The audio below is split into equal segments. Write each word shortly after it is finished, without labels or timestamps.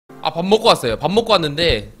아, 밥 먹고 왔어요. 밥 먹고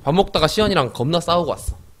왔는데 밥 먹다가 시연이랑 겁나 싸우고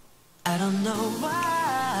왔어.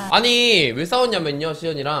 아니 왜 싸웠냐면요,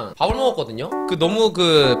 시연이랑 밥을 먹었거든요. 너무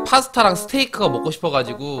파스타랑 스테이크가 먹고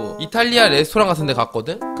싶어가지고 이탈리아 레스토랑 같은 데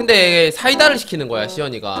갔거든. 근데 사이다를 시키는 거야,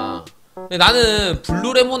 시연이가. 근데 나는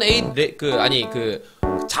블루 레몬 에이드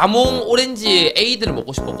자몽 오렌지 에이드를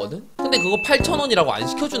먹고 싶었거든. 근데 그거 8,000원이라고 안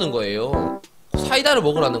시켜주는 거예요. 사이다를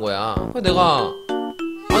먹으라는 거야. 그래서 내가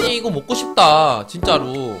아니 이거 먹고 싶다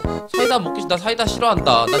진짜로. 사이다 먹기 나 사이다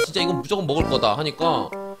싫어한다. 나 진짜 이거 무조건 먹을 거다 하니까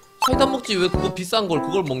사이다 먹지 왜 그거 비싼 걸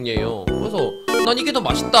그걸 먹냐요. 그래서 난 이게 더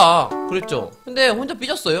맛있다 그랬죠. 근데 혼자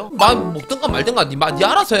삐졌어요. 먹든가 말든가 니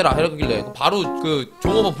알아서 해라 이러길래 바로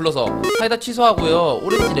종업원 불러서 사이다 취소하고요,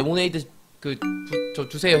 오렌지 레모네이드 저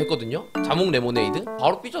주세요 했거든요. 자몽 레모네이드.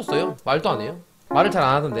 바로 삐졌어요. 말도 안 해요. 말을 잘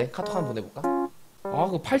안 하던데. 카톡 한번 보내볼까? 아,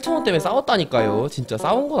 8,000원 때문에 싸웠다니까요. 진짜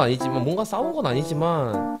싸운 건 아니지만, 뭔가 싸운 건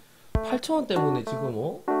아니지만 8,000원 때문에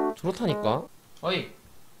지금 저렇다니까. 어이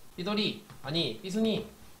삐돌이, 아니 삐순이,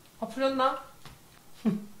 화 풀렸나?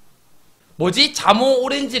 뭐지? 자몽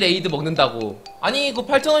오렌지 레이드 먹는다고. 아니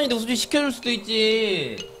그거 8,000원인데 솔직히 시켜줄 수도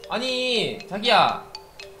있지. 아니 자기야,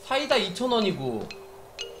 사이다 2,000원이고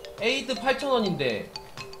에이드 8,000원인데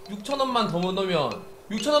 6,000원만 더 넣으면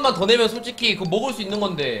 6,000원만 더 내면 솔직히 그거 먹을 수 있는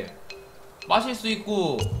건데 마실 수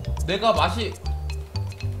있고 내가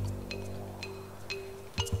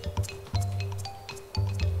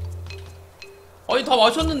아니 다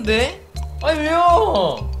마셨는데? 아니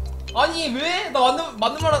왜요? 아니 왜? 나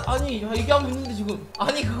맞는 말 아니 얘기하고 있는데 지금.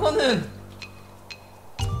 아니 그거는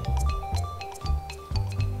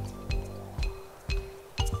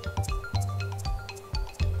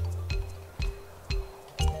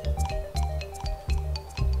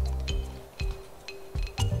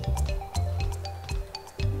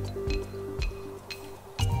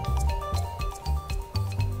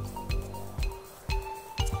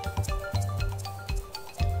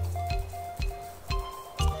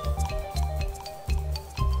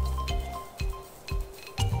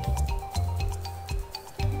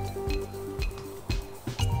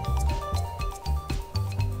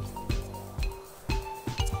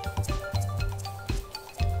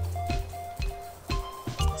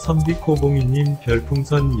선비코봉이님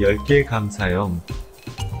별풍선 10개 감사염.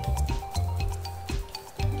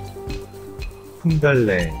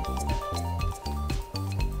 풍달래.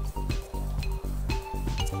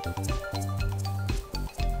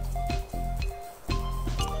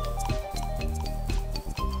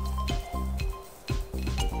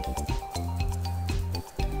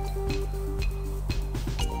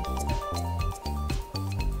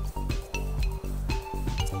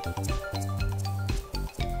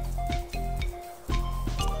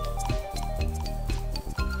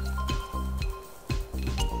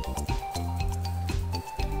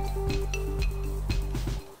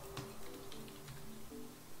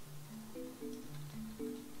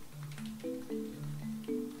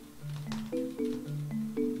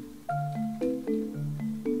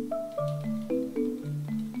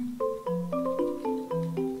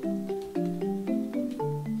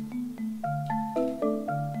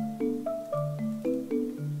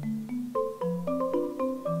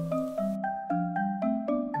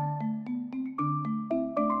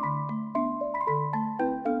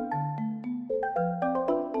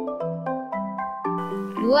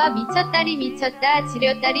 우와 미쳤다리 미쳤다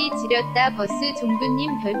지렸다리 지렸다 버스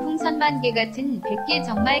종두님 별풍선 10,000개 같은 100개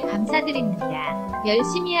정말 감사드립니다.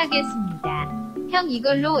 열심히 하겠습니다. 형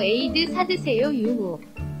이걸로 에이드 사드세요 유후.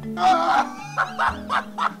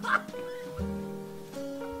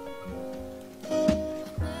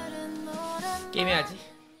 게임해야지.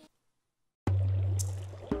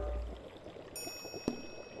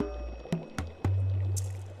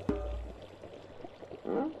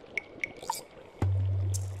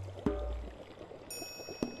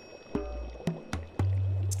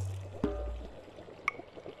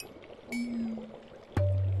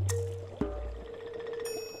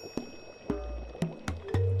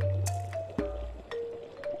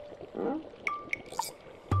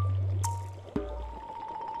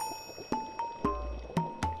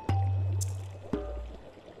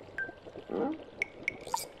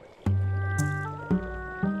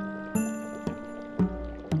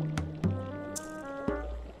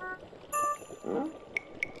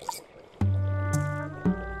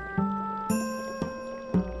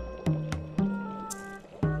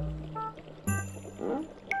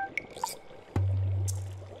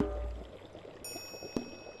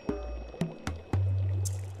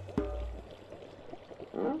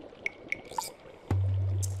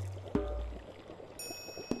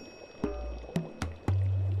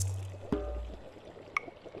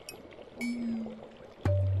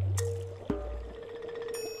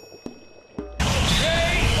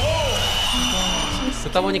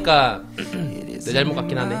 듣다 보니까 내 잘못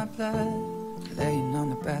같긴 하네.